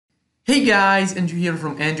Hey guys, Andrew here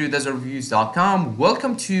from AndrewDoesReviews.com.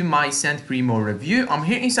 Welcome to my SendPrimo review. I'm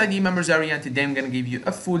here inside the members area and today I'm going to give you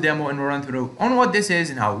a full demo and run through on what this is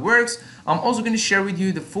and how it works. I'm also going to share with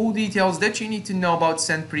you the full details that you need to know about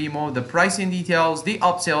SendPrimo, the pricing details, the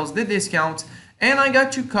upsells, the discounts, and I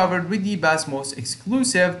got you covered with the best, most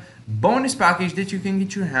exclusive bonus package that you can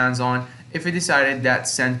get your hands on if you decided that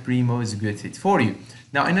SendPrimo is a good fit for you.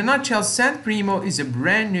 Now, in a nutshell, SendPrimo is a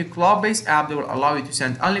brand new cloud-based app that will allow you to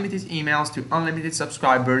send unlimited emails to unlimited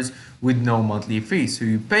subscribers with no monthly fee. So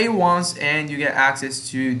you pay once and you get access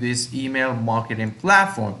to this email marketing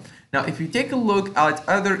platform. Now, if you take a look at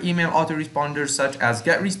other email autoresponders such as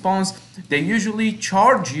GetResponse, they usually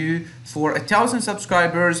charge you for 1,000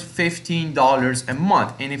 subscribers $15 a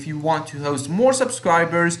month. And if you want to host more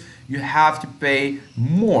subscribers, you have to pay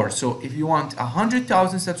more. So if you want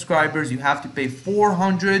 100,000 subscribers, you have to pay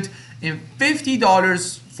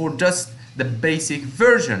 $450 for just the basic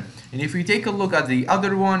version. And if we take a look at the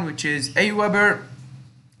other one, which is Aweber,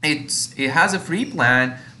 it has a free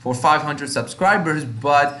plan for 500 subscribers,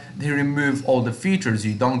 but they remove all the features.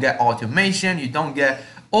 You don't get automation, you don't get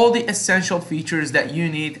all the essential features that you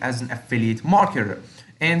need as an affiliate marketer.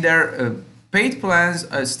 And their paid plans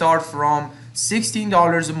start from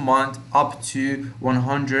 $16 a month up to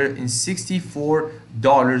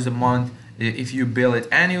 $164 a month if you bill it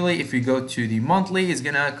annually. If you go to the monthly, it's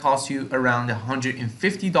gonna cost you around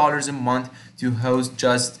 $150 a month to host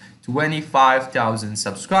just 25,000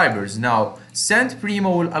 subscribers. Now,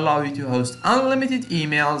 SendPrimo will allow you to host unlimited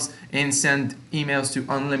emails and send emails to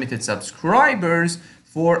unlimited subscribers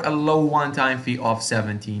for a low one-time fee of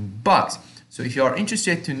 17 bucks. So if you are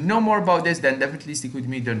interested to know more about this, then definitely stick with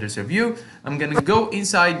me during this review. I'm gonna go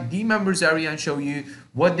inside the members area and show you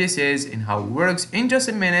what this is and how it works in just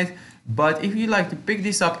a minute. But if you'd like to pick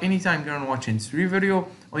this up anytime during watching this video,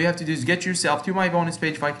 all you have to do is get yourself to my bonus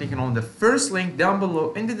page by clicking on the first link down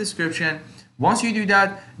below in the description. Once you do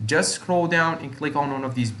that, just scroll down and click on one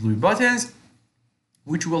of these blue buttons,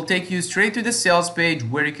 which will take you straight to the sales page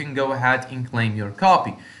where you can go ahead and claim your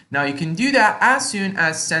copy. Now you can do that as soon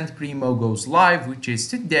as SendPrimo goes live, which is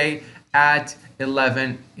today at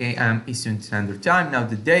 11 a.m. Eastern Standard Time. Now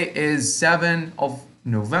the day is 7th of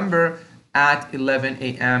November at 11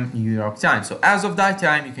 a.m. New York time. So as of that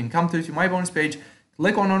time, you can come through to my bonus page,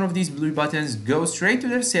 click on one of these blue buttons, go straight to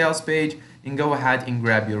their sales page and go ahead and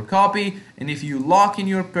grab your copy. And if you lock in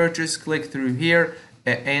your purchase, click through here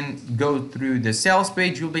and go through the sales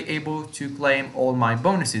page, you'll be able to claim all my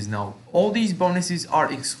bonuses. Now, all these bonuses are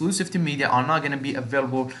exclusive to me. They are not going to be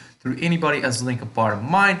available through anybody as link apart of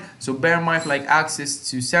mine. So bear in mind, if you like access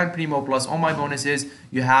to SendPrimo plus all my bonuses,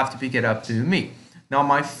 you have to pick it up through me. Now,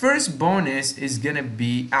 my first bonus is going to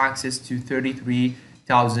be access to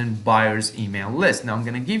 33,000 buyers email list. Now, I'm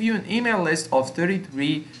going to give you an email list of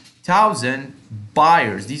 33,000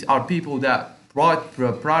 buyers. These are people that bought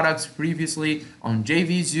products previously on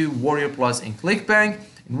JVZoo, Warrior Plus, and ClickBank.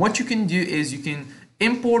 And what you can do is you can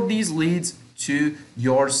import these leads to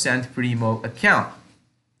your SendPrimo account.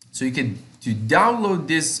 So you can download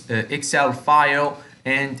this Excel file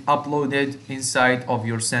and upload it inside of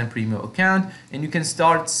your SendPrimo account, and you can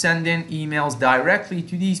start sending emails directly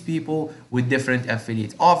to these people with different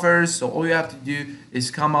affiliate offers. So all you have to do is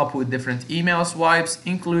come up with different email swipes,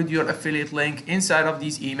 include your affiliate link inside of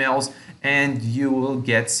these emails, and you will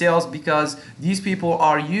get sales because these people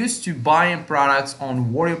are used to buying products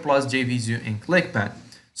on Warrior Plus, JVZoo, and ClickBank.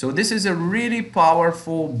 So this is a really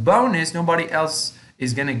powerful bonus. Nobody else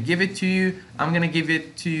is gonna give it to you. I'm gonna give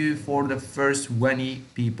it to you for the first 20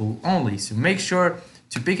 people only. So make sure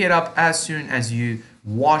to pick it up as soon as you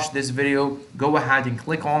watch this video. Go ahead and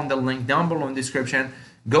click on the link down below in the description.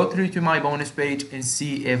 Go through to my bonus page and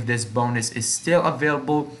see if this bonus is still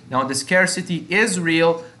available. Now the scarcity is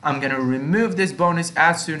real. I'm gonna remove this bonus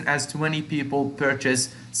as soon as 20 people purchase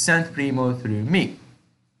SendPrimo through me,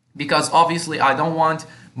 because obviously I don't want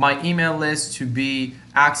my email list to be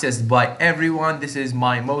accessed by everyone. This is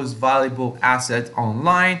my most valuable asset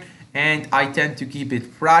online and I tend to keep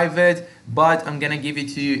it private, but I'm gonna give it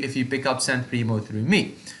to you if you pick up SendPrimo through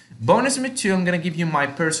me. Bonus number 2, I'm gonna give you my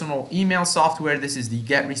personal email software. This is the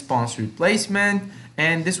GetResponse replacement,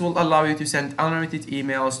 and this will allow you to send unlimited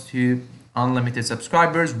emails to unlimited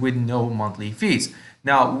subscribers with no monthly fees.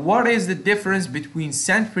 Now, what is the difference between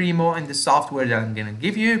SendPrimo and the software that I'm gonna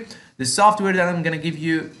give you? The software that I'm gonna give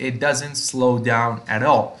you, it doesn't slow down at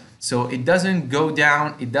all. So it doesn't go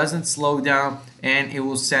down, it doesn't slow down, and it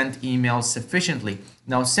will send emails sufficiently.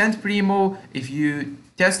 Now, SendPrimo, if you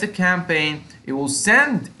test the campaign, it will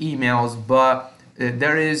send emails, but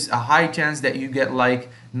there is a high chance that you get like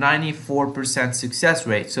 94% success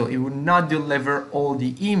rate. So it will not deliver all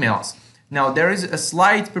the emails. Now there is a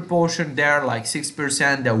slight proportion there, like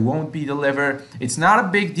 6%, that won't be delivered. It's not a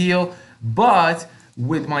big deal, but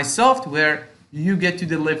with my software, you get to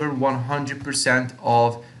deliver 100%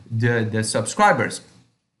 of the subscribers.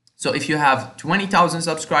 So if you have 20,000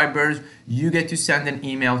 subscribers, you get to send an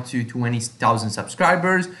email to 20,000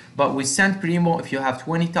 subscribers. But with SendPrimo, if you have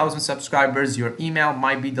 20,000 subscribers, your email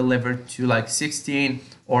might be delivered to like 16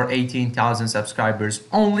 or 18,000 subscribers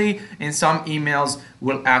only, and some emails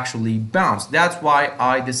will actually bounce. That's why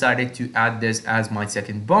I decided to add this as my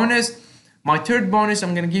second bonus. My third bonus,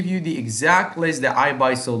 I'm going to give you the exact list that I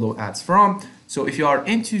buy solo ads from. So if you are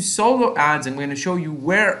into solo ads, I'm going to show you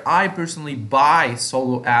where I personally buy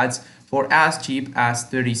solo ads for as cheap as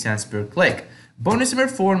 30 cents per click. Bonus number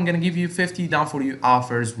 4, I'm going to give you 50 done for you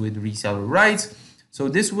offers with reseller rights. So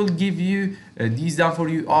this will give you, these done for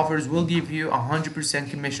you offers will give you 100%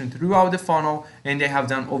 commission throughout the funnel, and they have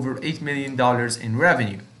done over $8 million in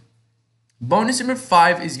revenue. Bonus number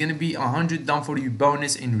 5 is going to be 100 done for you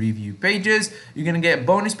bonus in review pages. You're going to get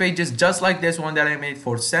bonus pages just like this one that I made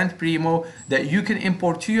for SendPrimo that you can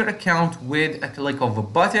import to your account with a click of a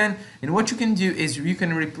button. And what you can do is you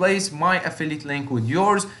can replace my affiliate link with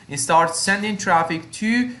yours and start sending traffic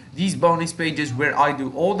to these bonus pages where I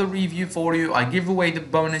do all the review for you. I give away the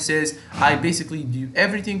bonuses. I basically do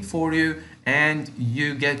everything for you, and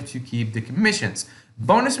you get to keep the commissions.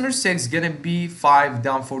 Bonus number 6 is gonna be 5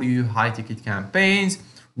 done for you high ticket campaigns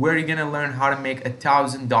where you're gonna learn how to make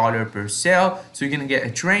 $1,000 per sale. So you're gonna get a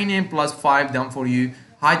training plus 5 done for you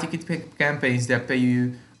high ticket campaigns that pay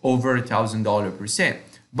you over $1,000 per sale.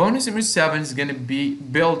 Bonus number 7 is gonna be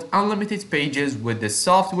build unlimited pages with the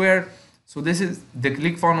software. So this is the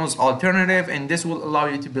ClickFunnels alternative, and this will allow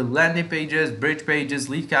you to build landing pages, bridge pages,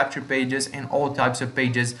 lead capture pages, and all types of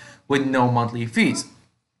pages with no monthly fees.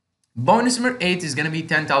 Bonus number 8 is going to be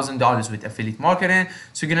 $10,000 with affiliate marketing.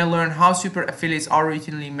 So you're going to learn how super affiliates are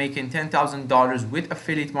routinely making $10,000 with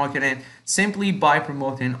affiliate marketing simply by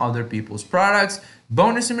promoting other people's products.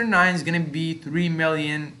 Bonus number 9 is going to be 3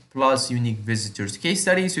 million plus unique visitors case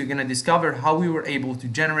study. So you're going to discover how we were able to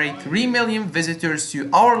generate 3 million visitors to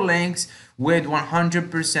our links with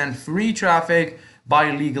 100% free traffic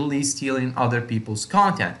by legally stealing other people's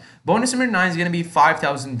content. Bonus number 9 is going to be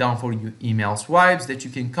 5,000 done for you email swipes that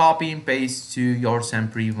you can copy and paste to your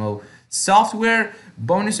SendPrimo software.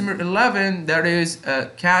 Bonus number 11, there is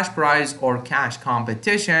a cash prize or cash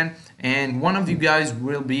competition, and one of you guys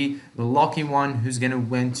will be the lucky one who's going to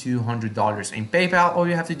win $200 in PayPal. All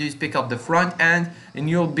you have to do is pick up the front end, and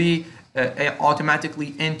you'll be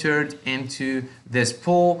automatically entered into this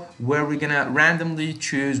pool where we're going to randomly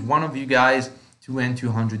choose one of you guys to win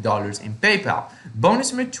 $200 in PayPal.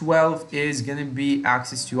 Bonus number 12 is going to be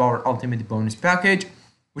access to our ultimate bonus package,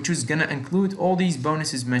 which is going to include all these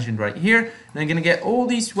bonuses mentioned right here. And you're going to get all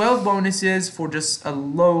these 12 bonuses for just a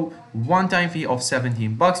low one-time fee of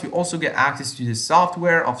 17 bucks. You also get access to the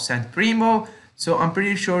software of SendPrimo. So I'm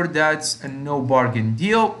pretty sure that's a no bargain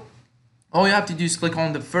deal. All you have to do is click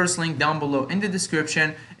on the first link down below in the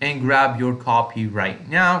description and grab your copy right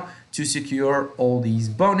now to secure all these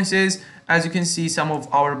bonuses. As you can see, some of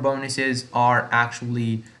our bonuses are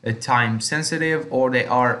actually time sensitive, or they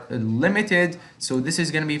are limited. So this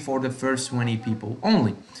is going to be for the first 20 people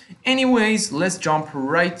only. Anyways, let's jump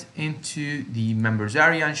right into the members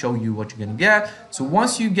area and show you what you're going to get. So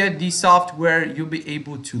once you get the software, you'll be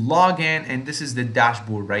able to log in, and this is the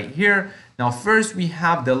dashboard right here. Now, first we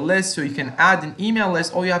have the list, so you can add an email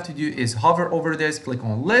list. All you have to do is hover over this, click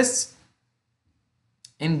on lists,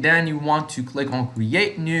 and then you want to click on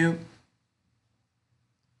create new.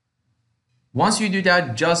 Once you do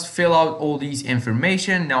that, just fill out all these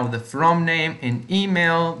information. Now the from name and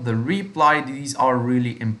email, the reply, these are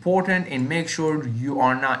really important, and make sure you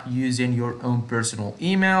are not using your own personal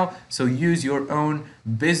email. So use your own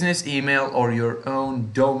business email or your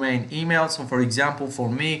own domain email. So for example, for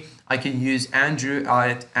me, I can use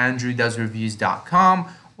andrew@andrewdoesreviews.com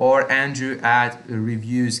or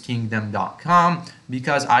andrew@reviewskingdom.com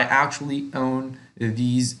because I actually own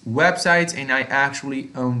these websites and I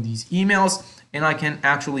actually own these emails, and I can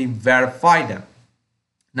actually verify them.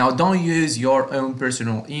 Now, don't use your own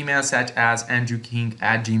personal email such as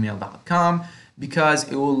andrewking@gmail.com because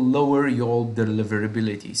it will lower your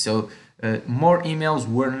deliverability. So more emails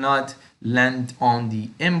will not land on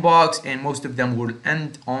the inbox, and most of them will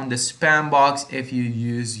end on the spam box if you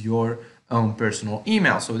use your own personal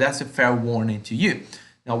email. So that's a fair warning to you.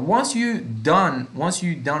 Now, once you're done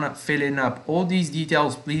filling up all these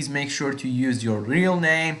details, please make sure to use your real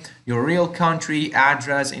name, your real country,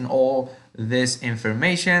 address, and all this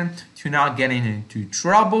information to not get into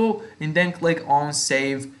trouble, and then click on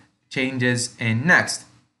save changes and next.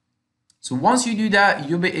 So once you do that,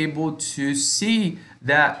 you'll be able to see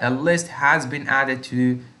that a list has been added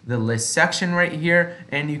to the list section right here,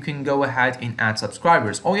 and you can go ahead and add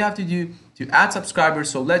subscribers. All you have to do to add subscribers,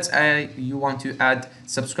 so let's say you want to add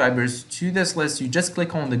subscribers to this list, you just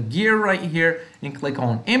click on the gear right here and click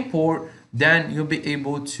on import. Then you'll be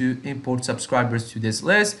able to import subscribers to this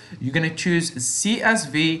list. You're gonna choose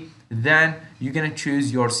CSV, then you're gonna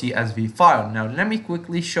choose your CSV file. Now let me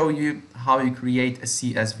quickly show you how you create a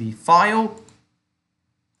CSV file.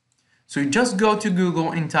 So you just go to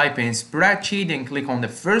Google and type in spreadsheet and click on the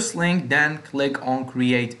first link, then click on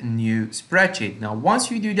create new spreadsheet. Now once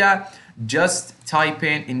you do that, just type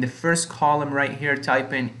in the first column right here,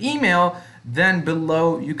 type in email, then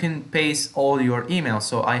below you can paste all your emails.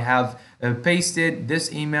 So I have pasted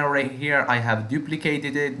this email right here, I have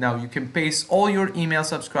duplicated it. Now you can paste all your email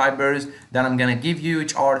subscribers that I'm gonna give you,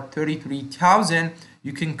 which are 33,000.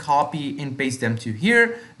 You can copy and paste them to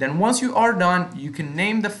here. Then once you are done, you can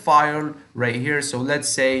name the file right here. So let's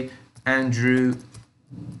say Andrew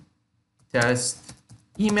test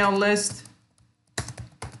email list.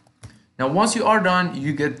 Now once you are done,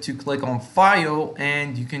 you get to click on file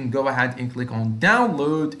and you can go ahead and click on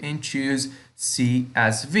download and choose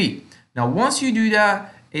CSV. Now once you do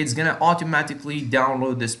that, it's gonna automatically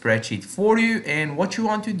download the spreadsheet for you. And what you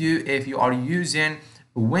want to do, if you are using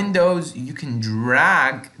Windows, you can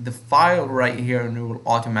drag the file right here and it will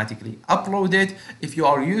automatically upload it. If you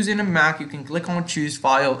are using a Mac, you can click on choose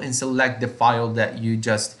file and select the file that you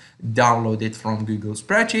just downloaded from Google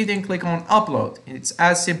Spreadsheet and click on upload. It's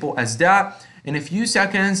as simple as that. In a few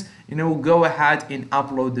seconds, it will go ahead and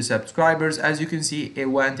upload the subscribers. As you can see, it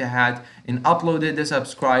went ahead and uploaded the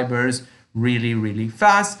subscribers really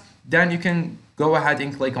fast. Then you can go ahead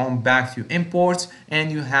and click on back to imports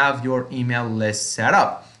and you have your email list set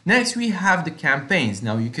up. Next, we have the campaigns.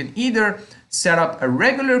 Now you can either set up a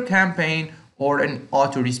regular campaign or an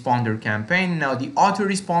autoresponder campaign. Now the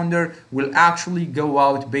autoresponder will actually go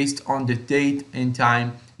out based on the date and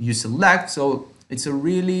time you select. So it's a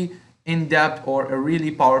really in-depth or a really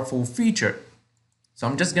powerful feature. So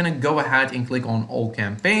I'm just gonna go ahead and click on all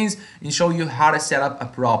campaigns and show you how to set up a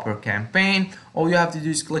proper campaign. All you have to do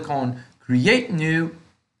is click on create new,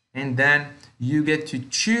 and then you get to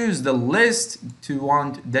choose the list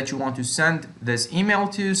that you want to send this email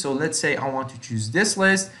to. So let's say I want to choose this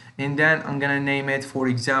list, and then I'm gonna name it, for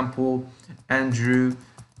example, Andrew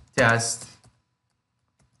test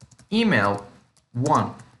email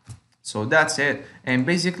 1. So that's it. And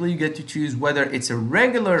basically you get to choose whether it's a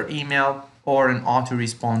regular email or an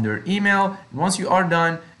autoresponder email. Once you are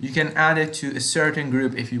done, you can add it to a certain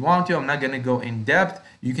group if you want to. I'm not gonna go in depth.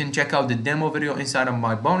 You can check out the demo video inside of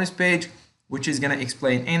my bonus page, which is gonna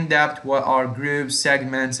explain in depth what are groups,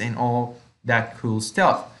 segments, and all that cool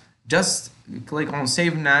stuff. Just click on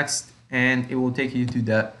save next and it will take you to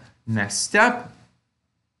the next step.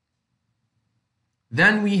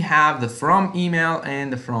 Then we have the from email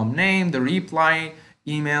and the from name, the reply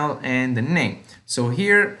email, and the name. So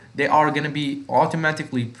here they are going to be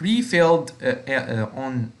automatically pre-filled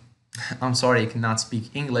I'm sorry, I cannot speak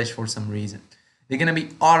English for some reason. They're going to be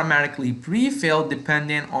automatically pre-filled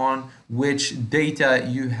depending on which data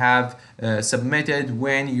you have submitted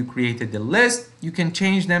when you created the list. You can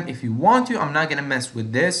change them if you want to. I'm not going to mess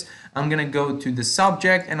with this. I'm going to go to the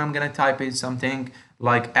subject and I'm going to type in something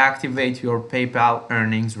like activate your PayPal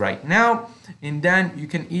earnings right now. And then you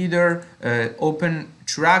can either open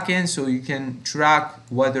tracking, so you can track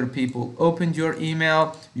whether people opened your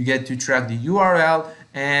email. You get to track the URL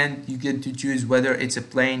and you get to choose whether it's a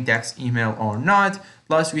plain text email or not.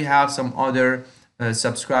 Plus we have some other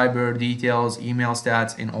subscriber details, email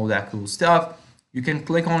stats, and all that cool stuff. You can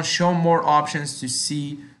click on show more options to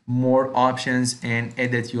see more options and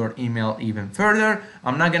edit your email even further.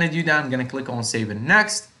 I'm not going to do that. I'm going to click on save and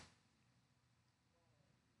next.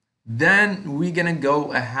 Then we're going to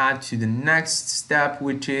go ahead to the next step,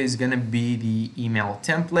 which is going to be the email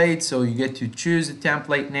template. So you get to choose the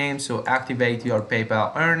template name. So activate your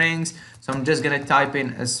PayPal earnings. So I'm just going to type in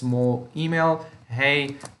a small email.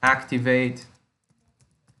 Hey, activate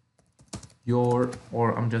your,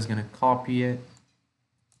 or I'm just going to copy it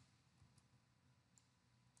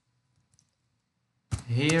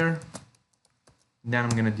here. Then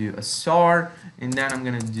I'm going to do a star, and then I'm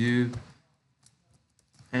going to do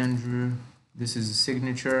Andrew, this is a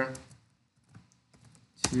signature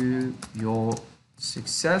to your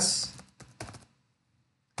success.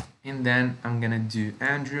 And then I'm gonna do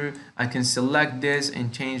Andrew. I can select this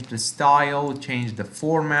and change the style, change the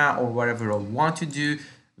format, or whatever I want to do.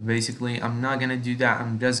 Basically, I'm not gonna do that.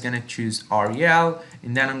 I'm just gonna choose REL,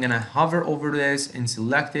 and then I'm gonna hover over this and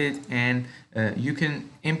select it, and you can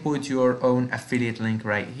input your own affiliate link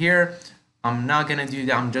right here. I'm not gonna do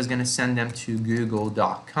that. I'm just gonna send them to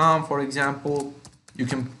google.com, for example. You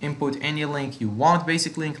can input any link you want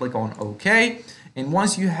basically and click on OK. And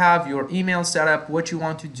once you have your email set up, what you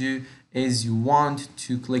want to do is you want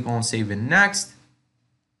to click on Save and Next.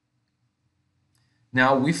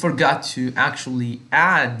 Now we forgot to actually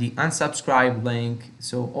add the unsubscribe link.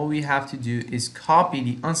 So all we have to do is copy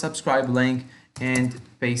the unsubscribe link and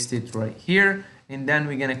paste it right here. And then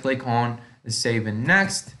we're gonna click on Save and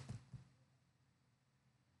Next.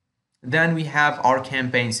 Then we have our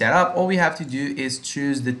campaign set up. All we have to do is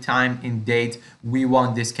choose the time and date we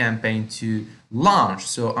want this campaign to launch.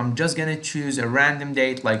 So I'm just gonna choose a random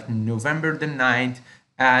date like November the 9th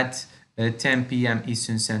at 10 p.m.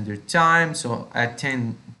 Eastern Standard Time. So at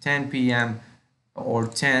 10 p.m. or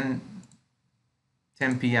 10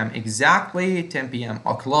 p.m. exactly, 10 p.m.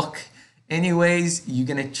 o'clock. Anyways, you're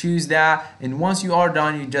gonna choose that, and once you are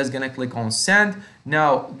done, you're just gonna click on Send.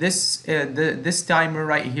 Now this timer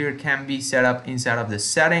right here can be set up inside of the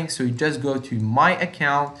settings. So you just go to My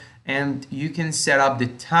Account and you can set up the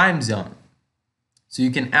time zone. So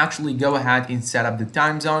you can actually go ahead and set up the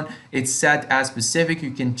time zone. It's set as specific.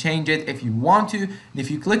 You can change it if you want to. And if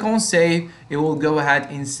you click on Save, it will go ahead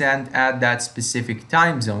and send at that specific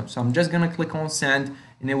time zone. So I'm just gonna click on Send,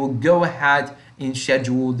 and it will go ahead and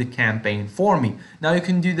schedule the campaign for me. Now you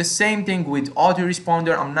can do the same thing with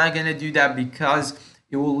autoresponder. I'm not gonna do that because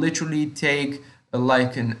it will literally take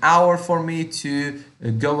like an hour for me to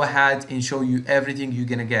go ahead and show you everything you're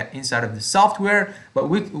gonna get inside of the software. But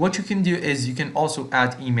what you can do is you can also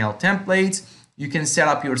add email templates. You can set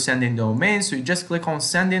up your sending domains. So you just click on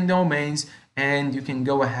sending domains, and you can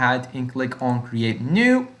go ahead and click on create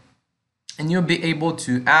new, and you'll be able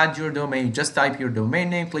to add your domain. You just type your domain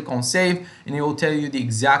name, click on save, and it will tell you the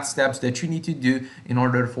exact steps that you need to do in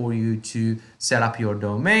order for you to set up your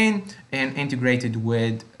domain and integrate it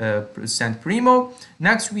with SendPrimo.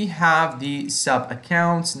 Next, we have the sub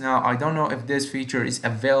accounts. Now, I don't know if this feature is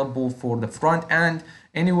available for the front end.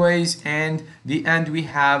 Anyways, and the end we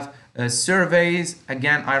have surveys.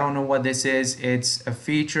 Again, I don't know what this is. It's a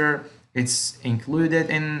feature. It's included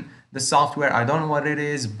in the software. I don't know what it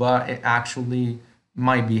is, but it actually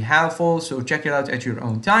might be helpful. So check it out at your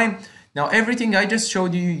own time. Now, everything I just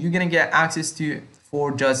showed you, you're gonna get access to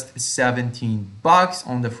for just 17 bucks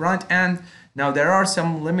on the front end. Now, there are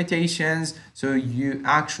some limitations. So you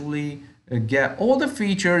actually get all the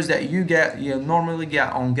features that you normally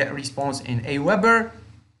get on GetResponse in Aweber,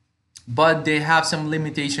 but they have some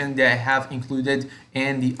limitation that I have included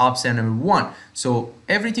in the option number 1. So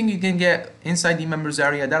everything you can get inside the members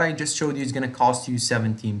area that I just showed you is going to cost you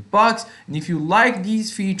 17 bucks. And if you like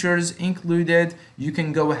these features included, you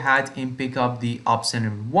can go ahead and pick up the option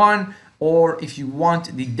number 1. Or if you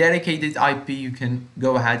want the dedicated IP, you can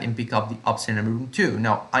go ahead and pick up the option number 2.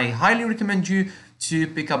 Now, I highly recommend you to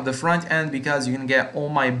pick up the front end because you can get all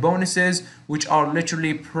my bonuses, which are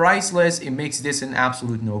literally priceless. It makes this an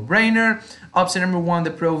absolute no-brainer. Option number 1,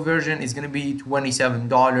 the pro version, is going to be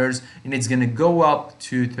 $27, and it's going to go up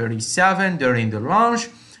to $37 during the launch.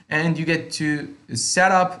 And you get to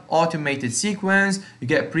set up automated sequence. You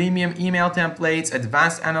get premium email templates,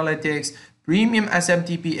 advanced analytics, premium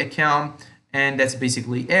SMTP account, and that's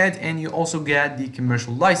basically it. And you also get the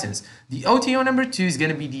commercial license. The OTO number 2 is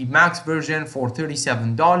going to be the max version for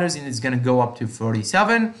 $37, and it's going to go up to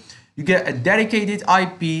 $47. You get a dedicated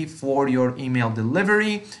IP for your email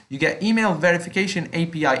delivery. You get email verification,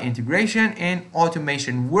 API integration, and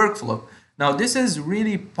automation workflow. Now, this is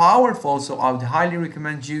really powerful, so I would highly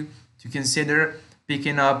recommend you to consider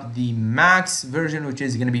picking up the max version, which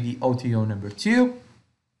is going to be the OTO number 2.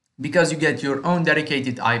 Because you get your own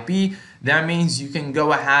dedicated IP, that means you can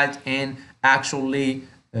go ahead and actually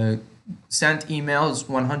send emails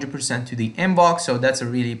 100% to the inbox. So that's a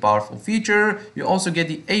really powerful feature. You also get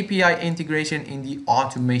the API integration in the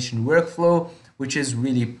automation workflow, which is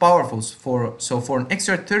really powerful. So for an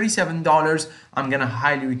extra $37, I'm gonna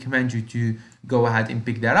highly recommend you to go ahead and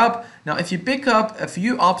pick that up. Now, if you pick up a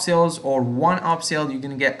few upsells or one upsell, you're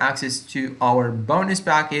gonna get access to our bonus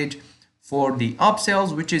package for the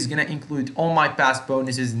upsells, which is going to include all my past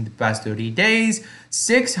bonuses in the past 30 days,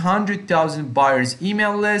 600,000 buyers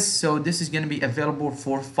email list. So this is going to be available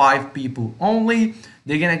for 5 people only.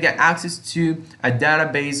 They're going to get access to a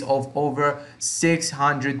database of over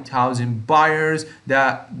 600,000 buyers.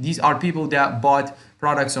 These are people that bought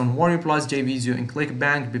products on Warrior Plus, JVZoo, and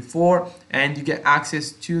ClickBank before, and you get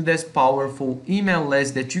access to this powerful email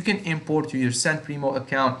list that you can import to your SendPrimo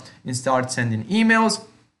account and start sending emails.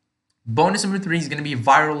 Bonus number 3 is going to be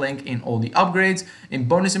viral link in all the upgrades. And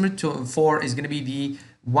bonus number 4 is going to be the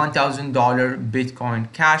 $1,000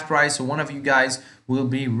 Bitcoin cash prize. So one of you guys will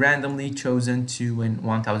be randomly chosen to win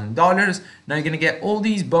 $1,000. Now you're going to get all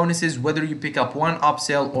these bonuses, whether you pick up one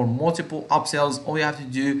upsell or multiple upsells. All you have to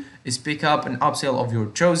do is pick up an upsell of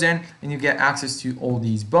your chosen and you get access to all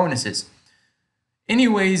these bonuses.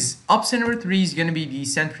 Anyways, upsell number 3 is going to be the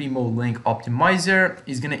SendPrimo link optimizer.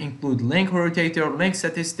 It's going to include link rotator, link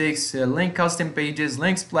statistics, link custom pages,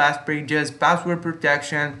 link splash pages, password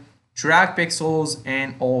protection, track pixels,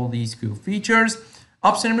 and all these cool features.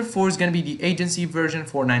 Upsell number 4 is going to be the agency version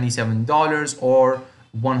for $97 or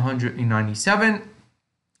 $197.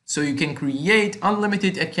 So you can create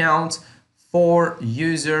unlimited accounts for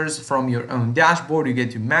users from your own dashboard. You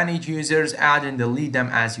get to manage users, add and delete them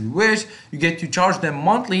as you wish. You get to charge them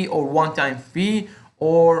monthly or one-time fee,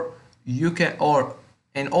 or you can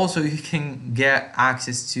and also you can get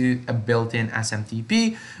access to a built-in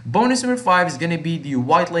SMTP. Bonus number 5 is going to be the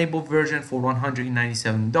white label version for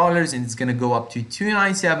 $197, and it's going to go up to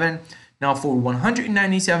 $297. Now for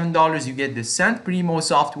 $197, you get the SendPrimo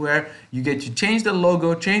software. You get to change the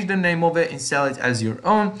logo, change the name of it, and sell it as your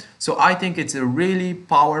own. So I think it's a really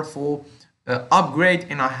powerful upgrade,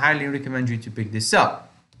 and I highly recommend you to pick this up.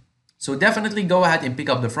 So definitely go ahead and pick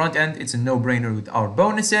up the front end. It's a no-brainer with our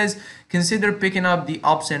bonuses. Consider picking up the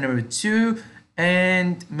upsell number 2,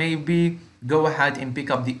 and maybe go ahead and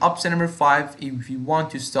pick up the upsell number 5 if you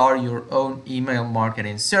want to start your own email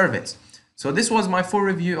marketing service. So this was my full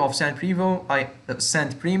review of SendPrimo.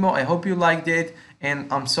 I hope you liked it,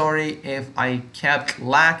 and I'm sorry if I kept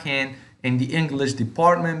lacking in the English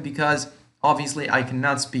department because obviously I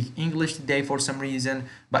cannot speak English today for some reason.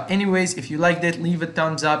 But anyways, if you liked it, leave a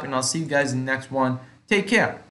thumbs up, and I'll see you guys in the next one. Take care.